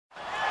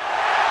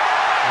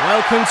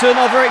Welcome to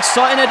another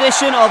exciting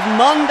edition of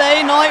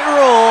Monday Night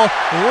Raw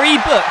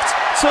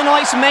Rebooked.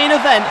 Tonight's main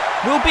event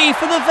will be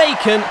for the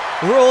vacant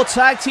Raw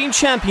Tag Team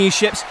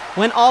Championships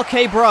when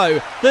RK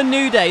Bro, The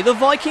New Day, the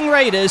Viking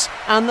Raiders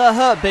and the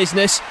Hurt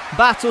Business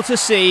battle to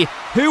see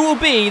who will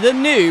be the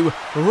new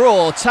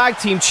Raw Tag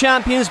Team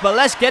Champions. But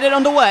let's get it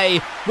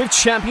underway with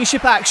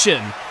championship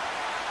action.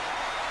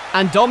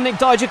 And Dominik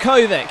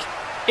Dijakovic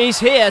is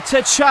here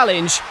to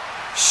challenge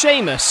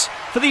Sheamus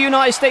for the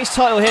United States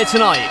title here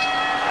tonight.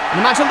 And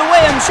the match underway,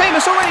 and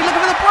Sheamus already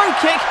looking for the bro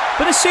kick,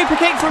 but a super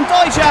kick from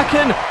Dijak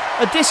and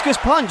a discus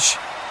punch.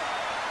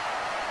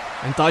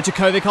 And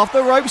Dijakovic off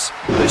the ropes,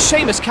 but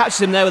Sheamus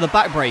catches him there with a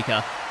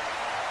backbreaker.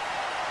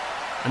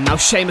 And now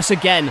Sheamus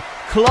again,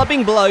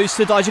 clubbing blows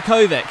to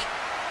Dijakovic.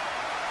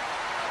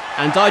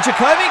 And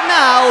Dijakovic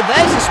now,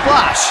 there's a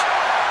splash.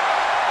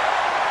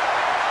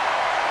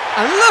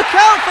 And look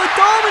out for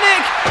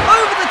Dominik,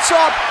 over the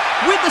top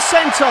with the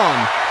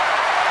senton.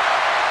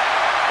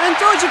 And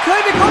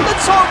Dijakovic on the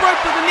top rope,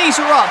 but the knees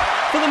are up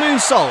for the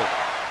moonsault.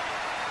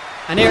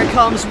 And here it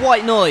comes,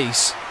 white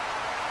noise.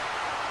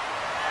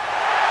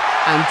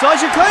 And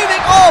Dijakovic,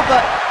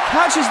 but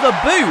catches the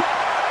boot.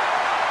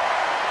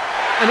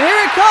 And here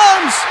it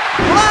comes,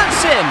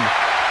 plants him.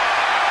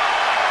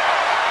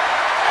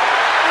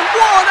 And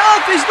what on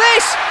earth is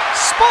this?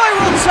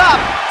 Spiral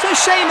tap to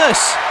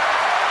Sheamus.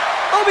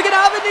 Oh, we're going to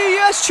have a new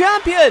US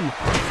champion.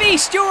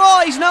 Feast your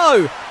eyes,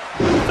 no.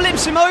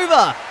 Flips him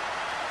over.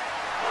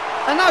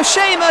 And now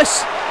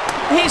Sheamus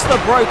hits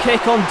the bro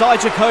kick on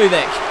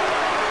Dijakovic.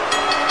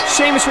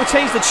 Sheamus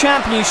retains the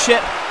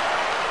championship.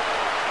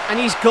 And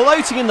he's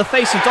gloating in the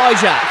face of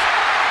Dijak.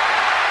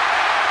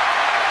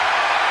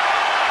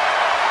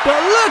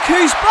 But look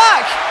who's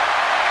back!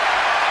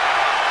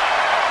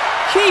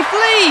 Keith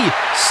Lee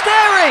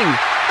staring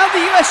at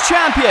the US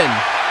champion.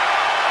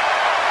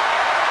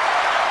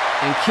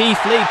 And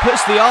Keith Lee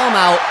puts the arm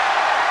out.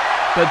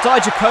 But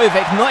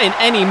Dijakovic not in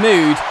any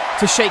mood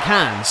to shake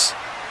hands.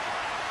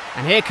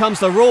 And here comes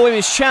the Raw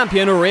Women's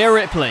Champion, Rhea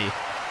Ripley.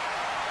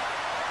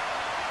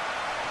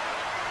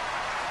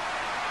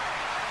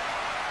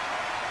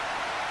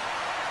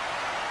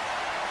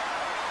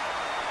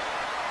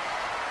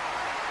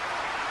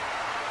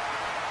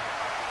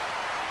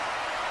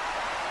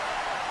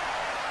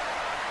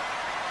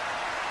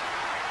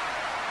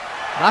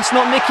 That's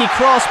not Nikki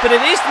Kross, but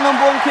it is the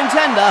 #1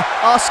 contender,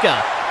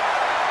 Asuka.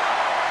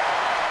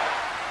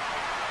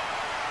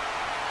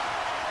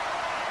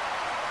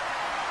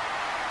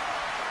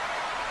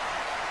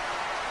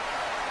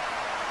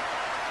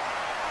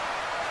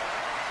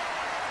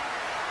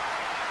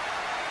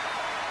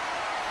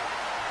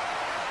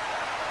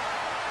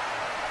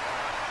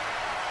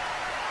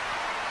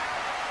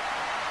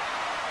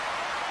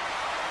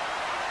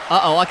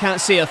 Uh-oh, I can't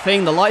see a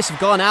thing. The lights have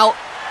gone out.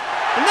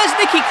 And there's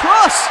Nikki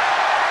Kross.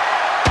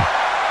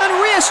 And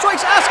Rhea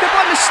strikes Asuka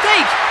by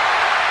mistake.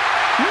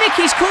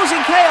 Nikki's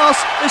causing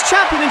chaos as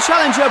champion and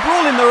challenger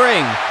brawl in the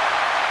ring.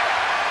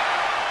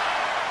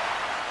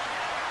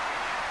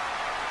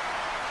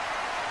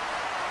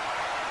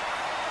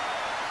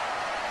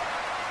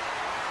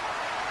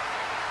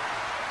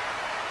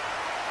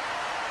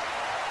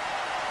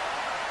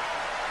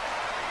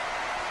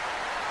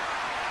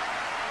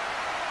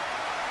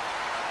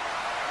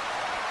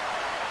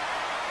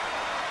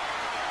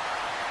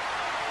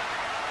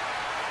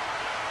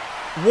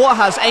 What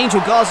has Angel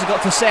Garza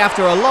got to say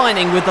after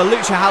aligning with the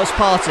Lucha House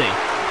Party?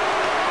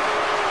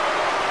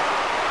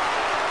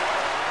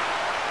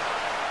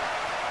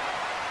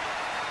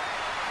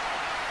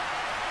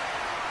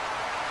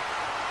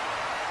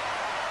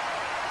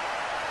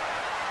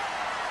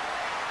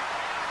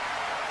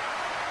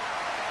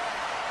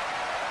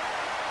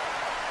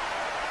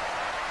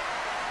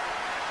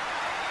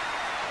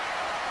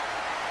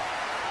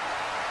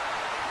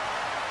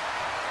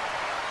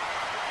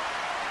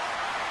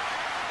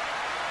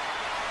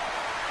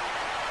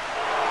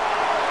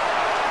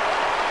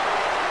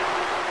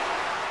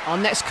 Our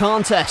next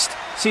contest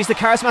sees the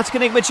charismatic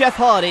enigma Jeff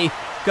Hardy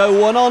go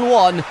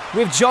one-on-one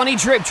with Johnny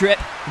Drip Drip,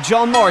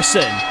 John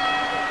Morrison.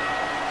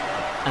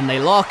 And they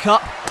lock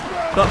up,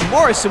 but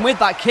Morrison with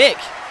that kick.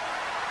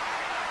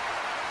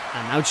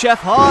 And now Jeff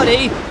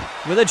Hardy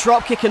with a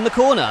drop kick in the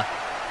corner.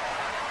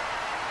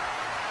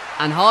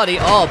 And Hardy,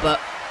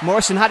 but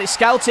Morrison had it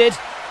scouted.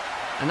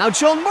 And now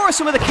John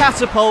Morrison with a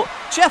catapult.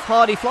 Jeff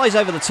Hardy flies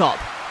over the top.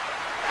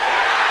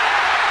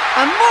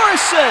 And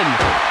Morrison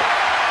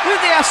with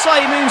the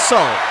Asai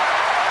moonsault.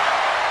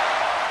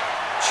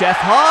 Jeff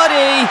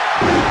Hardy.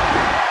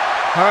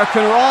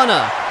 Hurricane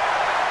Rana.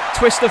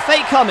 Twist of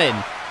fate coming.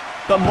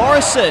 But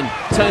Morrison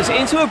turns it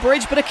into a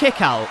bridge, but a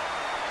kick out.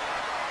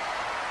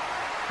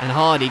 And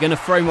Hardy going to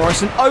throw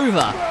Morrison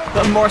over.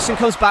 But Morrison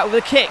comes back with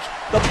a kick.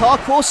 The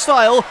parkour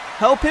style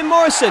helping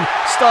Morrison.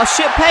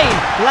 Starship Pain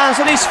lands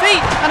on his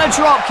feet and a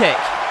drop kick.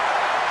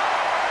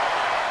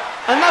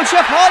 And now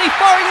Jeff Hardy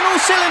firing on all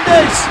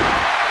cylinders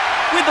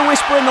with the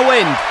whisper in the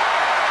wind.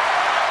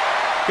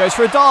 Goes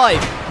for a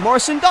dive.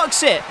 Morrison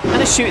ducks it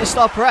and a shooting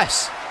star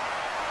press.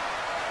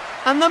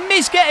 And the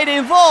Miz getting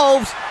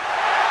involved.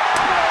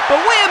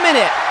 But wait a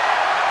minute.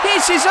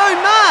 Here's his own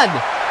man.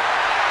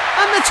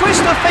 And the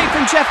twist of fate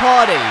from Jeff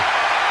Hardy.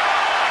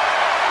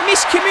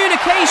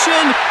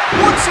 Miscommunication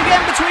once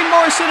again between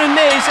Morrison and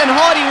Miz, and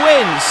Hardy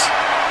wins.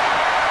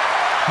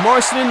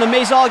 Morrison and the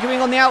Miz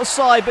arguing on the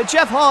outside, but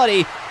Jeff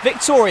Hardy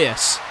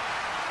victorious.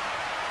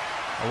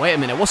 Oh, wait a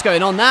minute, what's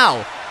going on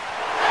now?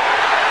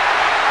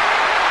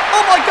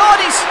 Oh my God,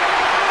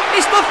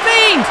 it's The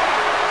Fiend!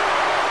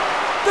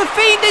 The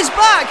Fiend is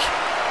back!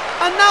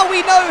 And now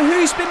we know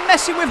who's been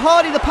messing with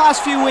Hardy the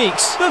past few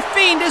weeks. The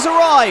Fiend has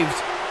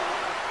arrived.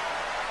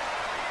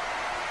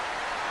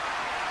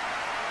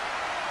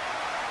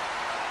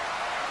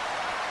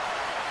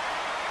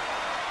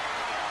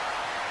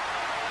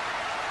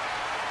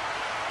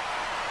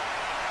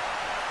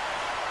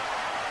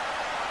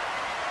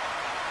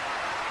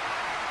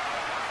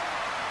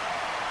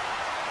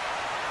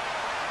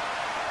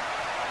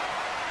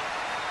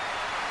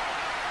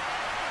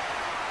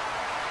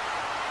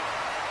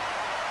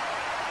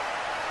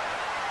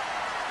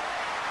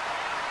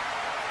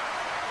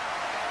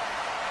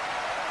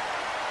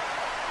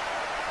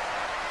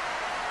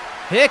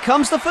 Here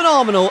comes the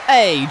phenomenal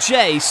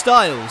AJ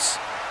Styles.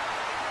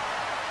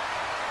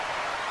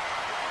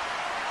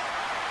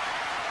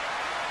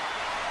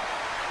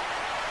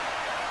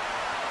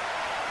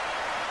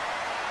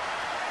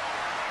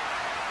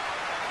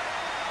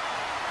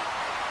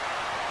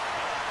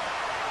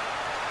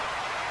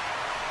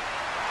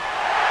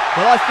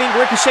 Well, I think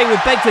Ricochet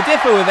would beg to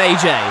differ with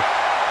AJ.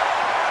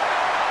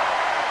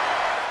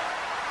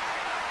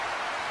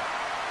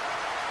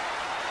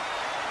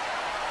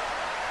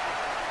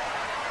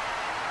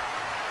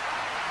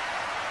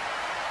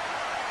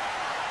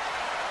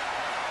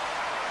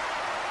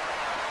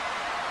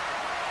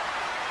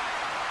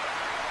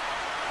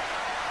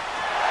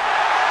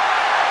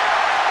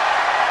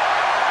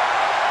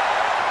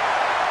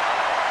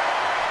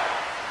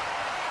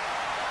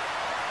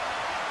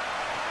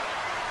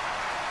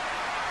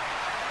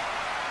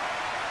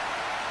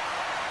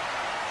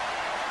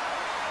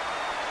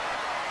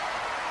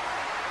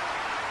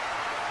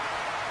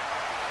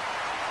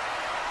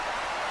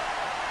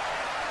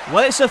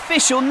 Well, it's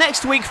official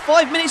next week,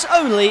 5 minutes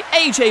only,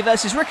 AJ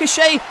versus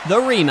Ricochet, the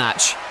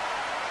rematch.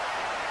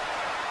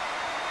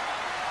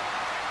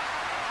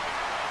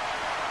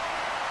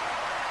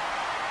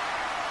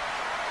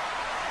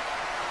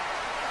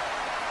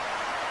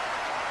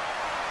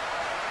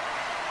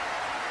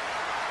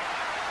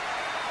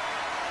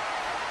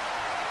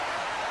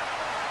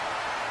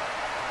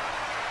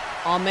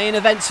 Our main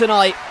event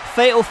tonight,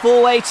 Fatal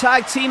 4-Way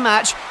Tag Team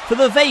match for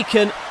the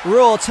vacant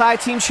Raw Tag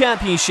Team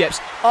Championships.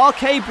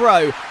 RK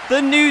Bro,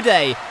 The New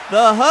Day,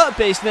 The Hurt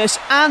Business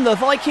and the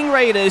Viking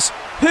Raiders,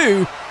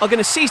 who are going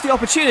to seize the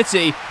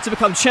opportunity to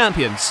become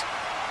champions.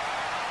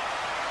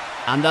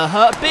 And the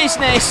Hurt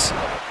Business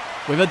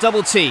with a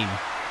double team.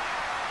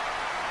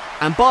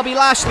 And Bobby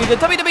Lashley, the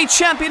WWE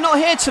Champion, not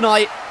here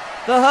tonight.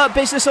 The Hurt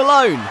Business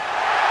alone.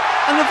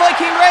 And the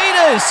Viking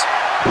Raiders.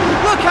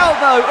 Look out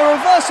though, a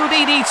reversal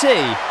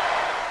DDT.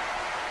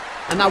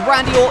 And now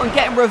Randy Orton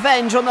getting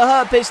revenge on the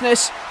Hurt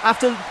Business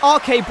after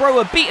RK Bro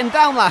were beaten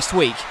down last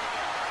week.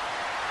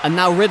 And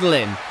now Riddle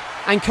in.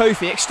 And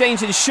Kofi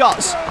exchanging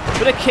shots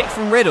with a kick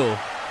from Riddle.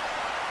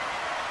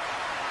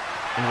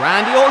 And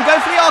Randy Orton go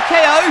for the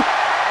RKO,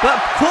 but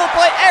caught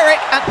by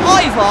Eric and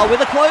Ivar with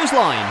a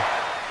clothesline.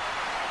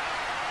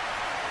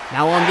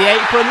 Now on the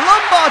apron,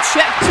 lumbar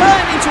check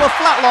turned into a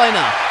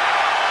flatliner.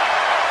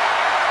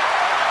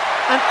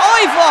 And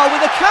Ivar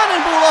with a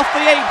cannonball off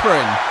the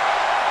apron.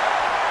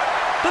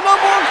 The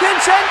number one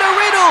contender,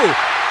 Riddle,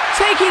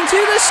 taking to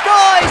the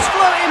skies,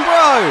 floating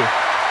bro.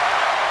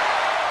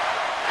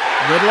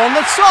 Riddle on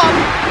the top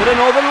with the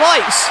Northern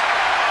Lights.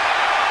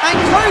 And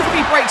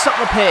Kofi breaks up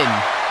the pin.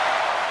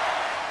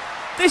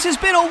 This has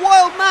been a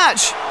wild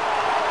match.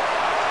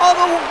 Are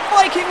the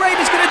Viking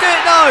Raiders going to do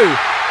it? No.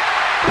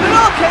 With an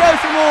RKO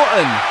from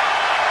Orton.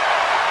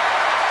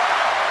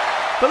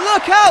 But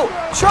look out,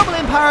 trouble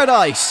in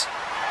paradise.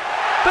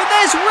 But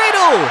there's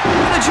Riddle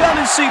with a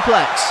German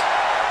suplex.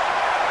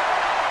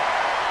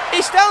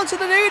 It's down to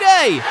the New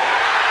Day.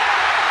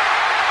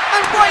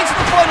 And right to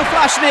the final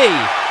flash knee.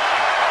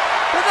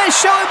 But there's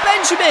Shelton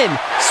Benjamin.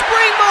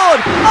 Springboard.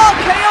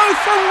 RKO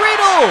from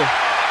Riddle.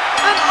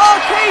 And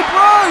RK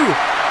Bro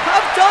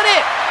have done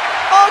it.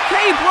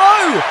 RK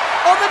Bro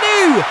are the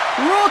new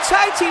Raw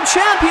Tag Team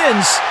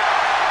Champions.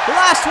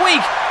 Last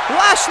week,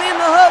 Lashley and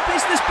the Hurt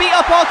Business beat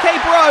up RK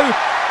Bro.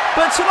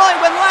 But tonight,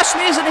 when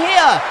Lashley isn't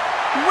here,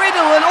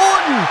 Riddle and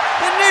Orton,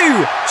 the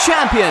new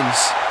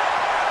champions.